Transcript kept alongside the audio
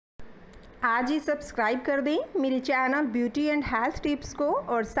आज ही सब्सक्राइब कर दें मेरे channel beauty and health tips को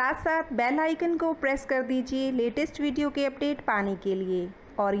और साथ साथ बेल आइकन को प्रेस कर दीजिए लेटेस्ट वीडियो के अपडेट पाने के लिए,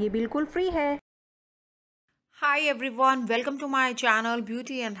 और ये बिल्कुल फ्री है। Hi everyone, welcome to my channel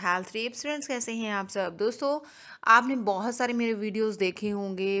beauty and health tips. Friends, कैसे हैं आप सब? दोस्तों, आपने बहुत सारे मेरे वीडियोस देखे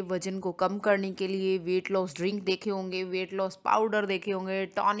होंगे वजन को कम करने के लिए, वेट लॉस ड्रिंक देखे होंगे, वेट लॉस पाउडर देखे होंगे,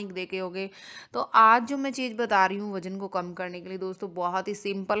 टॉनिक देखे होंगे। तो आज जो मैं चीज़ बता रही हूँ वजन को कम करने के लिए दोस्तों, बहुत ही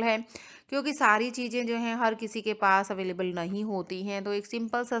सिंपल है, क्योंकि सारी चीज़ें जो हैं हर किसी के पास अवेलेबल नहीं होती हैं। तो एक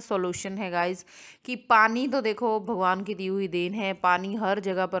सिंपल सा सॉल्यूशन है गाइज, कि पानी तो देखो भगवान की दी हुई देन है, पानी हर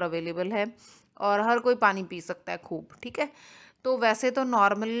जगह पर अवेलेबल है और हर कोई पानी पी सकता है खूब, ठीक है। तो वैसे तो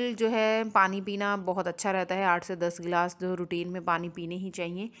नॉर्मल जो है पानी पीना बहुत अच्छा रहता है, 8 से 10 गिलास जो रूटीन में पानी पीने ही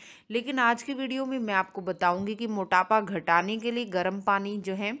चाहिए। लेकिन आज की वीडियो में मैं आपको बताऊंगी कि मोटापा घटाने के लिए गर्म पानी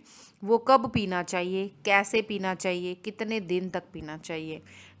जो है वो कब पीना चाहिए, कैसे पीना चाहिए, कितने दिन तक पीना चाहिए,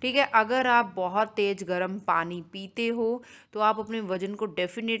 ठीक है। अगर आप बहुत तेज़ गर्म पानी पीते हो तो आप अपने वज़न को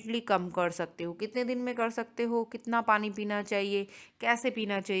डेफिनेटली कम कर सकते हो। कितने दिन में कर सकते हो, कितना पानी पीना चाहिए, कैसे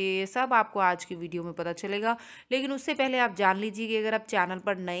पीना चाहिए, ये सब आपको आज की वीडियो में पता चलेगा। लेकिन उससे पहले आप जान लीजिए कि अगर आप चैनल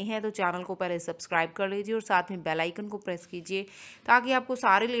पर नए हैं तो चैनल को पहले सब्सक्राइब कर लीजिए और साथ में बेल आइकन को प्रेस कीजिए, ताकि आपको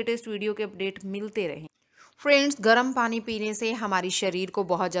सारे लेटेस्ट वीडियो के अपडेट मिलते रहें। फ्रेंड्स, गर्म पानी पीने से हमारी शरीर को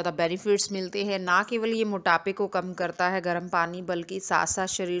बहुत ज़्यादा बेनिफिट्स मिलते हैं। ना केवल ये मोटापे को कम करता है गर्म पानी, बल्कि साथ साथ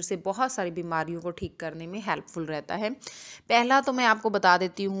शरीर से बहुत सारी बीमारियों को ठीक करने में हेल्पफुल रहता है। पहला तो मैं आपको बता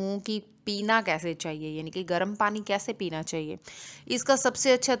देती हूँ कि पीना कैसे चाहिए, यानी कि गर्म पानी कैसे पीना चाहिए। इसका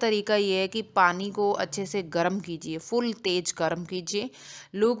सबसे अच्छा तरीका ये है कि पानी को अच्छे से गर्म कीजिए, फुल तेज गर्म कीजिए।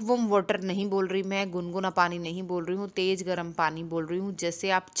 लूकवार्म वाटर नहीं बोल रही मैं, गुनगुना पानी नहीं बोल रही हूँ, तेज गर्म पानी बोल रही हूँ। जैसे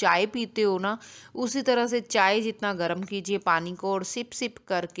आप चाय पीते हो ना, उसी तरह से चाय जितना गर्म कीजिए पानी को और सिप सिप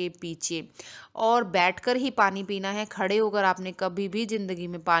करके पीजिए। और बैठकर ही पानी पीना है, खड़े होकर आपने कभी भी ज़िंदगी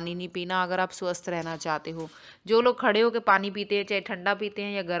में पानी नहीं पीना अगर आप स्वस्थ रहना चाहते हो। जो लोग खड़े होकर पानी पीते हैं, चाहे ठंडा पीते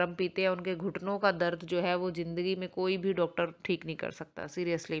हैं या गर्म पीते हैं, उनके घुटनों का दर्द जो है वो ज़िंदगी में कोई भी डॉक्टर ठीक नहीं कर सकता,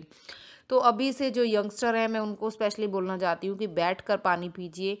 सीरियसली। तो अभी से जो यंगस्टर हैं मैं उनको स्पेशली बोलना चाहती हूँ कि बैठ कर पानी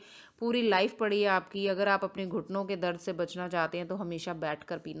पीजिए। पूरी लाइफ पड़ी है आपकी, अगर आप अपने घुटनों के दर्द से बचना चाहते हैं तो हमेशा बैठ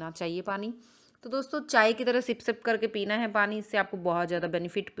कर पीना चाहिए पानी। तो दोस्तों, चाय की तरह सिप सिप करके पीना है पानी, इससे आपको बहुत ज़्यादा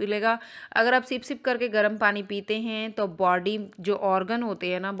बेनिफिट मिलेगा। अगर आप सिप सिप करके गर्म पानी पीते हैं तो बॉडी जो ऑर्गन होते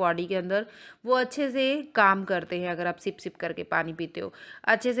हैं ना बॉडी के अंदर, वो अच्छे से काम करते हैं। अगर आप सिप सिप करके पानी पीते हो,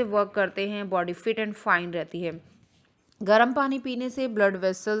 अच्छे से वर्क करते हैं, बॉडी फिट एंड फाइन रहती है। गर्म पानी पीने से ब्लड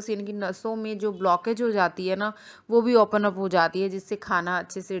वेसल्स यानी कि नसों में जो ब्लॉकेज हो जाती है ना, वो भी ओपन अप हो जाती है, जिससे खाना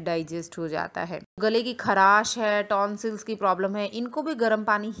अच्छे से डाइजेस्ट हो जाता है। गले की खराश है, टॉन्सिल्स की प्रॉब्लम है, इनको भी गर्म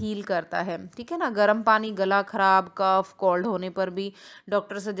पानी हील करता है, ठीक है ना। गर्म पानी गला खराब, कफ, कोल्ड होने पर भी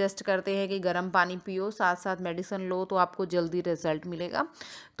डॉक्टर सजेस्ट करते हैं कि गर्म पानी पियो, साथ साथ मेडिसिन लो तो आपको जल्दी रिजल्ट मिलेगा।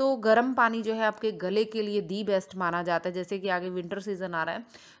 तो गर्म पानी जो है आपके गले के लिए दी बेस्ट माना जाता है। जैसे कि आगे विंटर सीजन आ रहा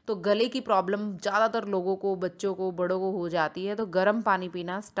है तो गले की प्रॉब्लम ज़्यादातर लोगों को, बच्चों को, बड़ों को हो जाती है, तो गर्म पानी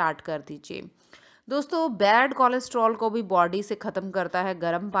पीना स्टार्ट कर दीजिए। दोस्तों, बैड कोलेस्ट्रॉल को भी बॉडी से ख़त्म करता है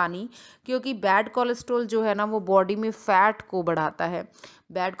गर्म पानी, क्योंकि बैड कोलेस्ट्रॉल जो है ना वो बॉडी में फैट को बढ़ाता है।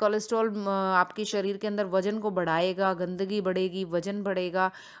 बैड कोलेस्ट्रॉल आपके शरीर के अंदर वजन को बढ़ाएगा, गंदगी बढ़ेगी, वजन बढ़ेगा।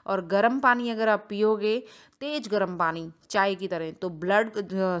 और गर्म पानी अगर आप पियोगे, तेज गर्म पानी चाय की तरह, तो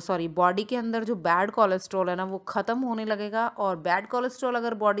बॉडी के अंदर जो बैड कोलेस्ट्रॉल है ना वो ख़त्म होने लगेगा। और बैड कोलेस्ट्रॉल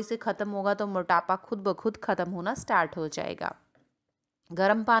अगर बॉडी से ख़त्म होगा तो मोटापा खुद ब खुद ख़त्म होना स्टार्ट हो जाएगा।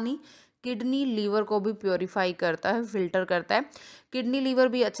 गर्म पानी किडनी लीवर को भी प्योरीफाई करता है, फिल्टर करता है। किडनी लीवर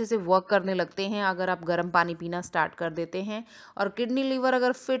भी अच्छे से वर्क करने लगते हैं अगर आप गर्म पानी पीना स्टार्ट कर देते हैं। और किडनी लीवर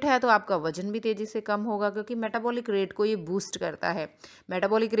अगर फिट है तो आपका वजन भी तेज़ी से कम होगा, क्योंकि मेटाबॉलिक रेट को ये बूस्ट करता है।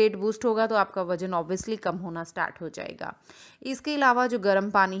 मेटाबॉलिक रेट बूस्ट होगा तो आपका वजन ऑब्वियसली कम होना स्टार्ट हो जाएगा। इसके अलावा जो गर्म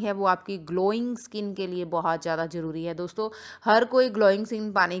पानी है वो आपकी ग्लोइंग स्किन के लिए बहुत ज़्यादा ज़रूरी है। दोस्तों, हर कोई ग्लोइंग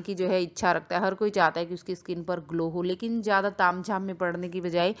स्किन पाने की जो है इच्छा रखता है, हर कोई चाहता है कि उसकी स्किन पर ग्लो हो, लेकिन ज़्यादा तामझाम में पड़ने की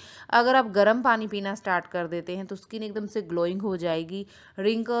बजाय अगर आप गर्म पानी पीना स्टार्ट कर देते हैं तो स्किन एकदम से ग्लोइंग हो जाएगी।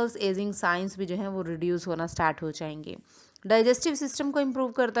 रिंकल्स, एजिंग साइंस भी जो है वो रिड्यूस होना स्टार्ट हो जाएंगे। डाइजेस्टिव सिस्टम को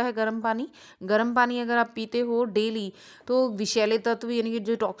इम्प्रूव करता है गर्म पानी। गर्म पानी अगर आप पीते हो डेली तो विषैले तत्व यानी कि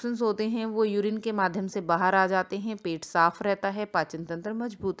जो टॉक्सिन्स होते हैं वो यूरिन के माध्यम से बाहर आ जाते हैं, पेट साफ रहता है, पाचन तंत्र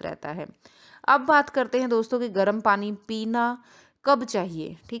मजबूत रहता है। अब बात करते हैं दोस्तों कि गर्म पानी पीना कब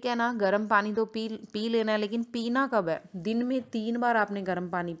चाहिए, ठीक है ना। गर्म पानी तो पी लेना है, लेकिन पीना कब है? दिन में 3 बार आपने गर्म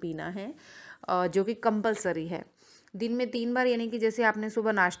पानी पीना है, जो कि कंपलसरी है। दिन में 3 बार, यानी कि जैसे आपने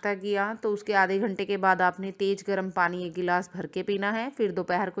सुबह नाश्ता किया तो उसके आधे घंटे के बाद आपने तेज़ गर्म पानी 1 गिलास भर के पीना है। फिर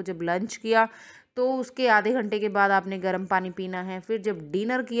दोपहर को जब लंच किया तो उसके आधे घंटे के बाद आपने गर्म पानी पीना है। फिर जब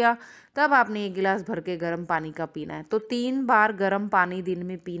डिनर किया तब आपने 1 गिलास भर के गर्म पानी का पीना है। तो 3 बार गर्म पानी दिन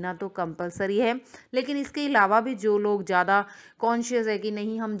में पीना तो कंपलसरी है। लेकिन इसके अलावा भी जो लोग ज़्यादा कॉन्शियस है कि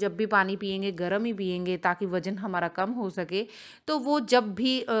नहीं हम जब भी पानी पिएंगे गर्म ही पिएंगे ताकि वज़न हमारा कम हो सके, तो वो जब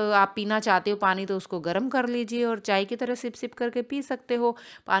भी आप पीना चाहते हो पानी तो उसको गर्म कर लीजिए और चाय की तरह सिप सिप करके पी सकते हो।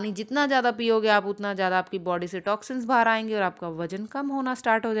 पानी जितना ज़्यादा पियोगे आप उतना ज़्यादा आपकी बॉडी से टॉक्सिन्स बाहर आएंगे और आपका वज़न कम होना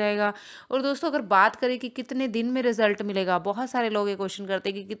स्टार्ट हो जाएगा। और दोस्तों अगर बात करें कि कितने दिन में रिजल्ट मिलेगा, बहुत सारे लोग ये क्वेश्चन करते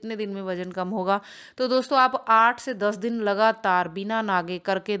हैं कि कितने दिन में वज़न कम होगा। तो दोस्तों आप 8 से 10 दिन लगातार बिना नागे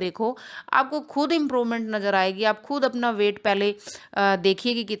करके देखो, आपको खुद इम्प्रूवमेंट नज़र आएगी। आप खुद अपना वेट पहले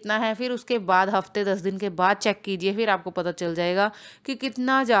देखिए कि कितना है, फिर उसके बाद हफ्ते 10 दिन के बाद चेक कीजिए, फिर आपको पता चल जाएगा कि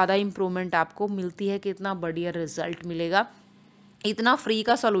कितना ज़्यादा इम्प्रूवमेंट आपको मिलती है, कितना बढ़िया रिजल्ट मिलेगा। इतना फ्री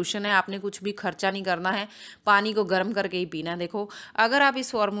का सॉल्यूशन है, आपने कुछ भी खर्चा नहीं करना है, पानी को गर्म करके ही पीना है। देखो अगर आप इस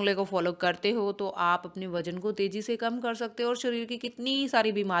फॉर्मूले को फॉलो करते हो तो आप अपने वजन को तेज़ी से कम कर सकते हो और शरीर की कितनी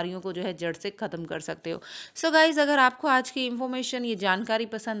सारी बीमारियों को जो है जड़ से ख़त्म कर सकते हो। सो गाइज़, अगर आपको आज की इन्फॉर्मेशन, ये जानकारी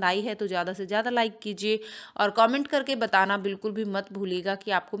पसंद आई है तो ज़्यादा से ज़्यादा लाइक कीजिए और कमेंट करके बताना बिल्कुल भी मत भूलिएगा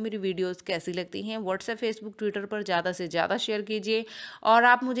कि आपको मेरी वीडियोज़ कैसी लगती हैं। व्हाट्सएप, फेसबुक, ट्विटर पर ज़्यादा से ज़्यादा शेयर कीजिए और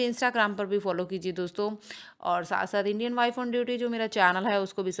आप मुझे इंस्टाग्राम पर भी फॉलो कीजिए दोस्तों। और साथ साथ इंडियन वाइफ ऑन ड्यूटी जो मेरा चैनल है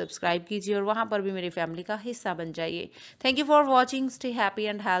उसको भी सब्सक्राइब कीजिए और वहाँ पर भी मेरी फैमिली का हिस्सा बन जाइए। Thank you for watching. Stay happy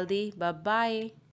and healthy. Bye bye.